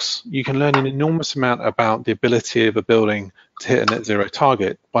a box. You can learn an enormous amount about the ability of a building to hit a net zero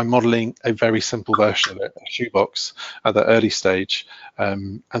target by modeling a very simple version of it, a shoebox, at the early stage,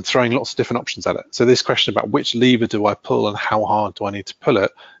 and throwing lots of different options at it. So this question about which lever do I pull and how hard do I need to pull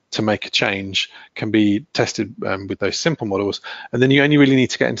it to make a change can be tested with those simple models, and then you only really need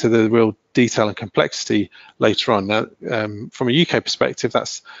to get into the real detail and complexity later on. Now, from a UK perspective,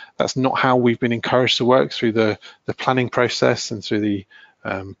 that's not how we've been encouraged to work through the planning process and through the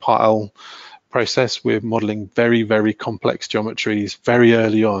Part L process. We're modelling very, very complex geometries very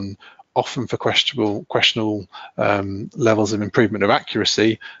early on, often for questionable levels of improvement of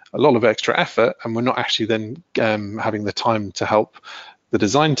accuracy, a lot of extra effort, and we're not actually then having the time to help the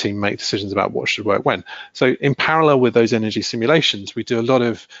design team make decisions about what should work when. So in parallel with those energy simulations, we do a lot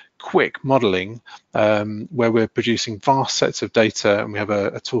of quick modeling where we're producing vast sets of data, and we have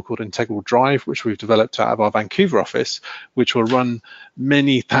a tool called Integral Drive, which we've developed out of our Vancouver office, which will run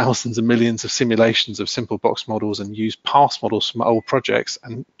many thousands and millions of simulations of simple box models and use past models from old projects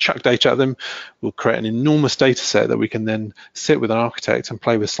and chuck data at them. We'll create an enormous data set that we can then sit with an architect and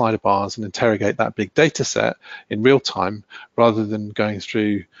play with slider bars and interrogate that big data set in real time, rather than going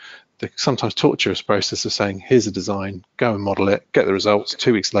through the sometimes torturous process of saying, here's a design, go and model it, get the results.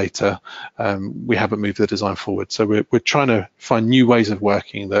 2 weeks later, we haven't moved the design forward. So we're trying to find new ways of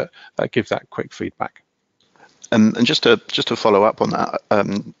working that give that quick feedback. And just to follow up on that,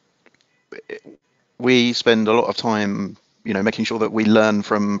 we spend a lot of time, making sure that we learn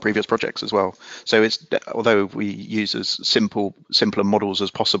from previous projects as well. So although we use as simpler models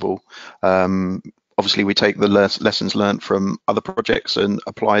as possible, obviously we take the lessons learned from other projects and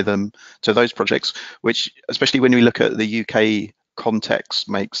apply them to those projects, which, especially when we look at the UK context,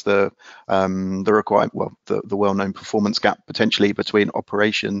 makes the well-known performance gap potentially between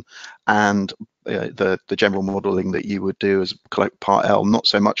operation and the general modeling that you would do as part L, not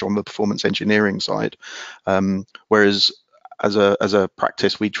so much on the performance engineering side. Whereas as a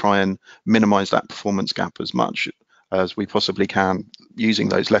practice, we try and minimize that performance gap as much as we possibly can, using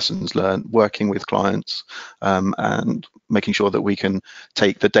those lessons learned, working with clients, and making sure that we can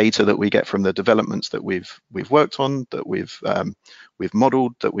take the data that we get from the developments that we've worked on, that we've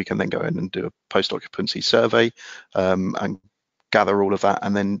modeled, that we can then go in and do a post-occupancy survey and gather all of that,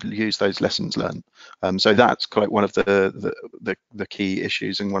 and then use those lessons learned. So that's quite one of the key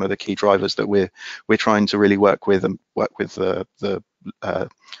issues and one of the key drivers that we're trying to really work with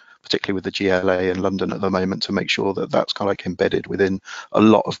particularly with the GLA in London at the moment, to make sure that that's kind of like embedded within a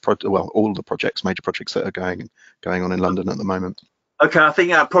lot of all the projects, major projects that are going on in London at the moment. Okay, I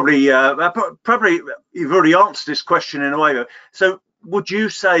think probably you've already answered this question in a way. So would you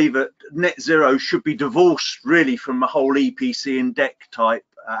say that net zero should be divorced really from the whole EPC and DEC type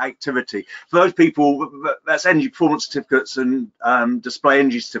activity? For those people, that's energy performance certificates and display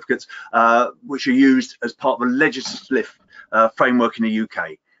energy certificates, which are used as part of the legislative framework in the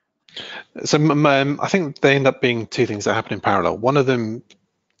UK. So I think they end up being two things that happen in parallel. One of them,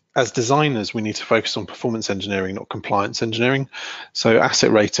 as designers, we need to focus on performance engineering, not compliance engineering. So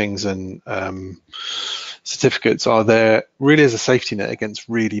asset ratings and certificates are there really as a safety net against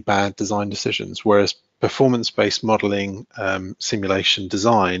really bad design decisions, whereas performance-based modeling, simulation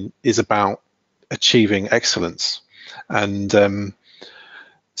design is about achieving excellence. And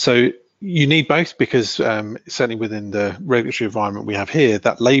so you need both, because certainly within the regulatory environment we have here,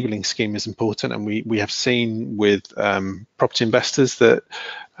 that labeling scheme is important. And we have seen with property investors that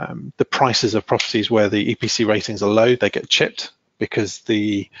the prices of properties where the EPC ratings are low, they get chipped, because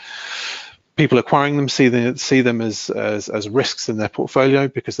the people acquiring them see them as risks in their portfolio,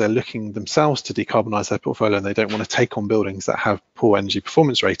 because they're looking themselves to decarbonize their portfolio, and they don't want to take on buildings that have poor energy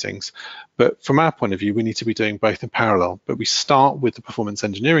performance ratings. But from our point of view, we need to be doing both in parallel. But we start with the performance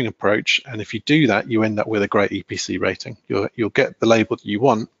engineering approach, and if you do that, you end up with a great EPC rating. You'll get the label that you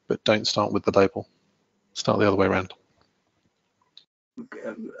want, but don't start with the label. Start the other way around.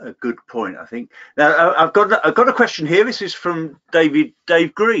 A good point, I think. Now I've got a question here. This is from Dave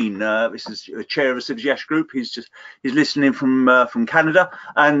Green. This is a chair of the CIBSE ASHRAE Group. He's listening from Canada,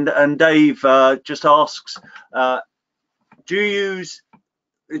 and Dave just asks, do you use,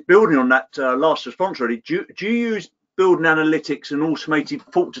 building on that last response really, do you use building analytics and automated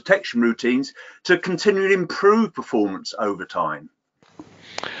fault detection routines to continually improve performance over time?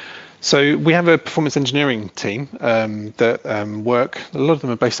 So we have a performance engineering team that work, a lot of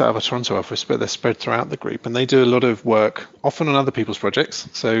them are based out of our Toronto office, but they're spread throughout the group, and they do a lot of work often on other people's projects.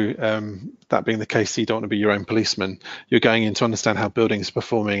 So that being the case, you don't want to be your own policeman. You're going in to understand how buildings are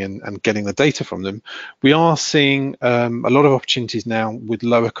performing and getting the data from them. We are seeing a lot of opportunities now with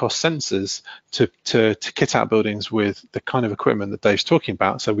lower cost sensors to kit out buildings with the kind of equipment that Dave's talking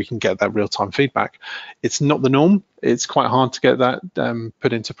about, so we can get that real-time feedback. It's not the norm. It's quite hard to get that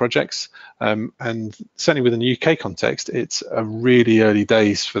put into projects, and certainly within the UK context, it's a really early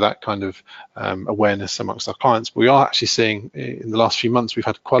days for that kind of awareness amongst our clients. But we are actually seeing in the last few months, we've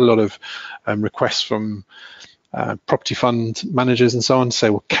had quite a lot of requests from property fund managers and so on to say,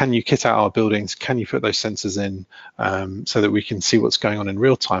 well, can you kit out our buildings? Can you put those sensors in so that we can see what's going on in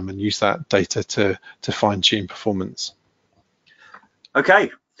real time and use that data to fine tune performance? Okay,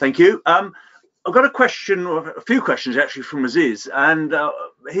 thank you. I've got a few questions actually from Aziz, and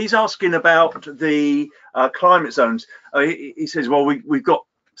he's asking about the climate zones. He says, well, we've got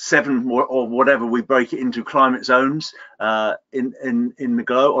 7 or whatever, we break it into climate zones in the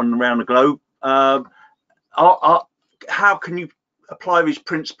globe, around the globe. How can you apply these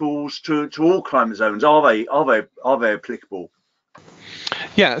principles to all climate zones? Are they applicable?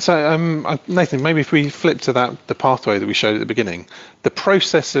 Yeah, so Nathan, maybe if we flip to the pathway that we showed at the beginning, the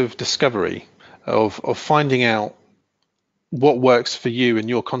process of discovery, of finding out what works for you in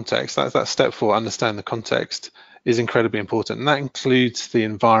your context, that step 4, understand the context, is incredibly important. And that includes the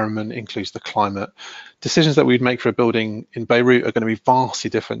environment, includes the climate. Decisions that we'd make for a building in Beirut are going to be vastly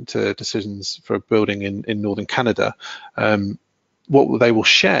different to decisions for a building in northern Canada. What they will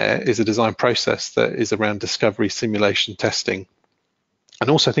share is a design process that is around discovery, simulation, testing, and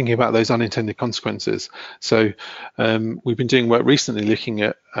also thinking about those unintended consequences. So we've been doing work recently looking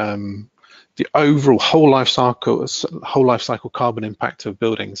at the overall whole life cycle carbon impact of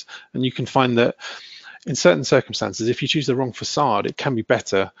buildings, and you can find that in certain circumstances, if you choose the wrong facade, it can be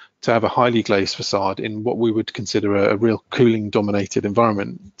better to have a highly glazed facade in what we would consider a real cooling dominated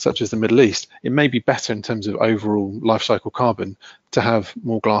environment, such as the Middle East. It may be better in terms of overall life cycle carbon to have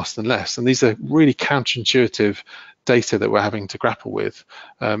more glass than less. And these are really counterintuitive data that we're having to grapple with,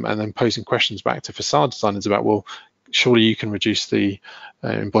 and then posing questions back to facade designers about, well, surely you can reduce the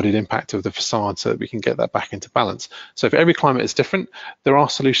embodied impact of the facade so that we can get that back into balance. So if every climate is different, there are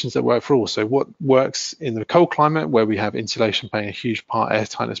solutions that work for all. So what works in the cold climate, where we have insulation playing a huge part, air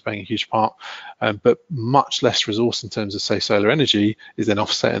tightness playing a huge part, but much less resource in terms of, say, solar energy, is then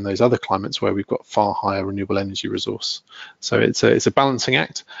offset in those other climates where we've got far higher renewable energy resource. So it's a balancing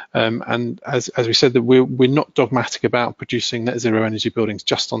act. And as we said, that we're not dogmatic about producing net zero energy buildings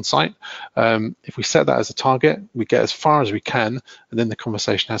just on site. If we set that as a target, we get as far as we can, and then the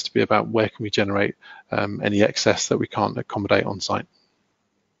conversation has to be about where can we generate any excess that we can't accommodate on site.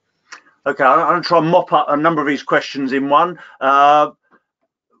 Okay, I'm going to try and mop up a number of these questions in one.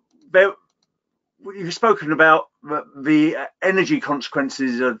 You've spoken about the energy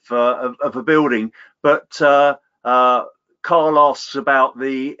consequences of a building, but Carl asks about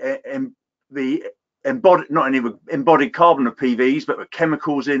the embodied, not only the embodied carbon of PVs, but the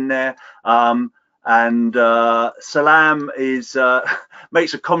chemicals in there. And Salam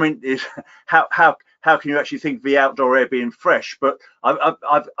makes a comment: is how can you actually think of the outdoor air being fresh? But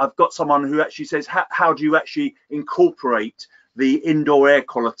I've got someone who actually says, how do you actually incorporate the indoor air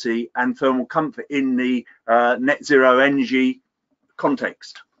quality and thermal comfort in the net zero energy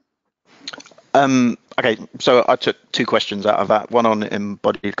context? Okay, so I took 2 questions out of that, one on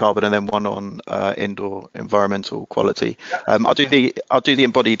embodied carbon and then one on indoor environmental quality. I'll do the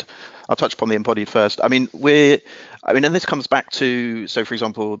embodied. I'll touch upon the embodied first. I mean, and this comes back to, so for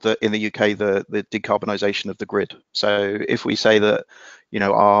example, in the UK, the decarbonisation of the grid. So if we say that,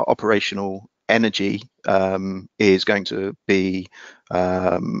 our operational energy is going to be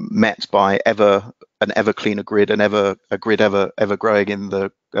met by an ever cleaner grid and ever growing in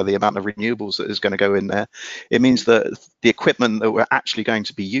the amount of renewables that is going to go in there, it means that the equipment that we're actually going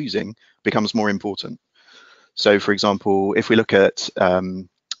to be using becomes more important. So for example, if we look at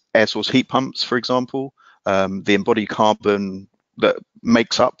air source heat pumps, for example, the embodied carbon that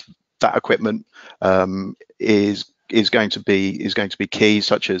makes up that equipment is going to be key,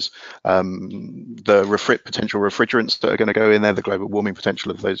 such as the potential refrigerants that are going to go in there, the global warming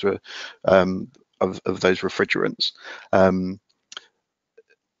potential of those refrigerants.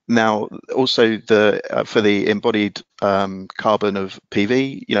 Now, also for the embodied carbon of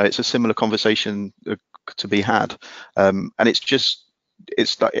PV, it's a similar conversation to be had, and it's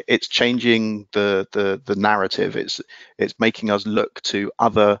changing the narrative. It's making us look to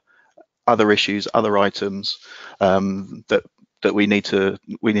other issues, other items that we need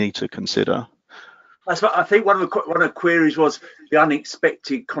to consider. I think one of the queries was the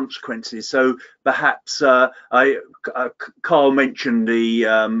unexpected consequences. So perhaps Carl mentioned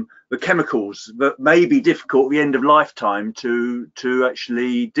the chemicals that may be difficult at the end of lifetime to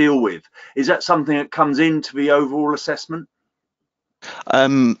actually deal with. Is that something that comes into the overall assessment?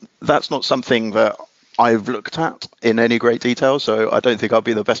 That's not something that I've looked at in any great detail, so I don't think I'll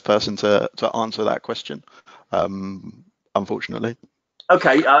be the best person to answer that question, unfortunately.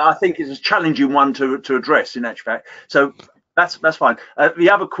 Okay, I think it's a challenging one to address in actual fact. So that's fine. The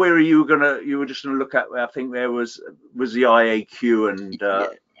other query you were just going to look at, I think there was the IAQ and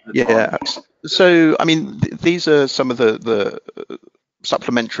yeah. So I mean, these are some of the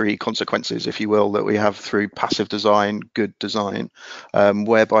supplementary consequences, if you will, that we have through passive design, good design,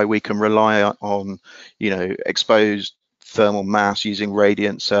 whereby we can rely on, exposed thermal mass using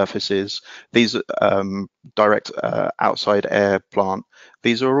radiant surfaces. These direct outside air plant.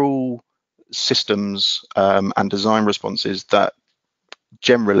 These are all systems and design responses that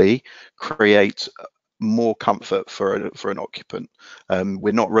generally create more comfort for an occupant.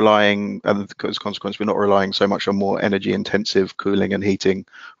 We're not relying, and as a consequence, we're not relying so much on more energy intensive cooling and heating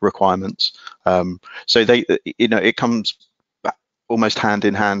requirements. So they, it comes almost hand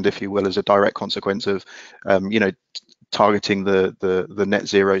in hand, if you will, as a direct consequence of targeting the net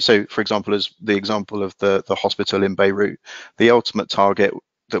zero. So for example, as the example of the hospital in Beirut, the ultimate target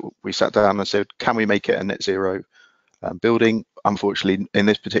that we sat down and said, can we make it a net zero building? Unfortunately, in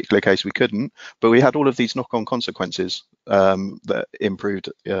this particular case, we couldn't, but we had all of these knock-on consequences that improved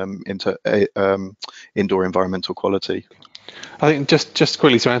into indoor environmental quality. I think just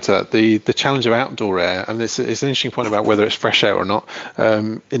quickly to add to that, the challenge of outdoor air, and it's an interesting point about whether it's fresh air or not.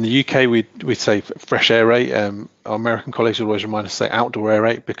 In the UK, we'd say fresh air rate. Our American colleagues would always remind us to say outdoor air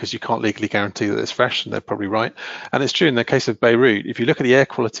rate because you can't legally guarantee that it's fresh, and they're probably right. And it's true in the case of Beirut. If you look at the air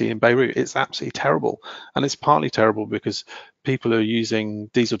quality in Beirut, it's absolutely terrible, and it's partly terrible because people are using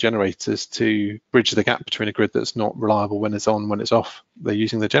diesel generators to bridge the gap between a grid that's not reliable when it's on, when it's off. They're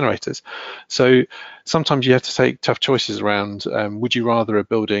using the generators. So sometimes you have to take tough choices around, would you rather a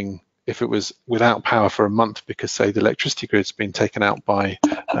building, if it was without power for a month because, say, the electricity grid's been taken out by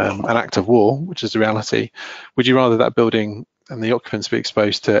an act of war, which is the reality, would you rather that building and the occupants be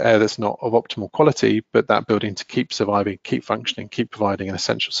exposed to air that's not of optimal quality, but that building to keep surviving, keep functioning, keep providing an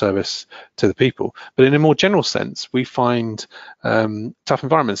essential service to the people? But in a more general sense, we find tough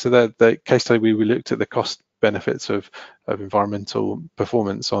environments. So the case study, we looked at the cost benefits of environmental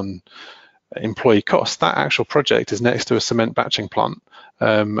performance on employee costs. That actual project is next to a cement batching plant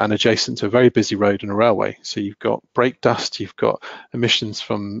and adjacent to a very busy road and a railway. So you've got brake dust, you've got emissions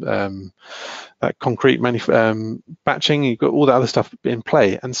from that concrete batching, you've got all that other stuff in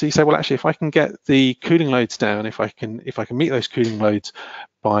play. And so you say, well, actually, if I can get the cooling loads down, if I can meet those cooling loads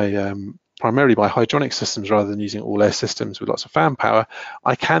by primarily by hydronic systems rather than using all air systems with lots of fan power,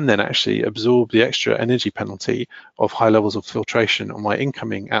 I can then actually absorb the extra energy penalty of high levels of filtration on my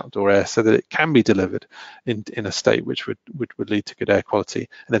incoming outdoor air so that it can be delivered in a state which would lead to good air quality.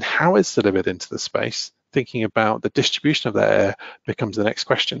 And then how it's delivered into the space, thinking about the distribution of that air becomes the next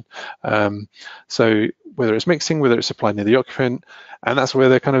question. So whether it's mixing, whether it's supplied near the occupant, and that's where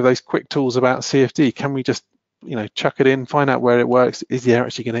they're kind of those quick tools about CFD. Can we just chuck it in, find out where it works? Is the air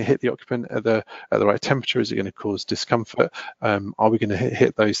actually going to hit the occupant at the right temperature? Is it going to cause discomfort? Are we going to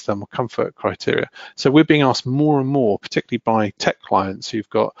hit those thermal comfort criteria? So we're being asked more and more, particularly by tech clients who've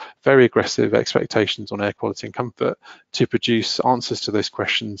got very aggressive expectations on air quality and comfort, to produce answers to those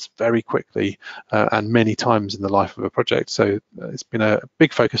questions very quickly and many times in the life of a project. So it's been a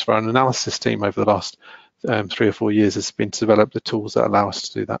big focus for our analysis team over the last 3 or 4 years, has been to develop the tools that allow us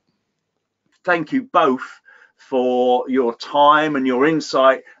to do that. Thank you both for your time and your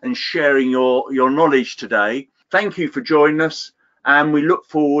insight and sharing your knowledge today. Thank you for joining us, and we look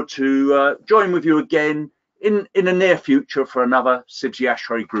forward to joining with you again in the near future for another CIBSE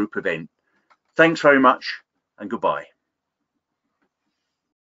ASHRAE Group event. Thanks very much and goodbye.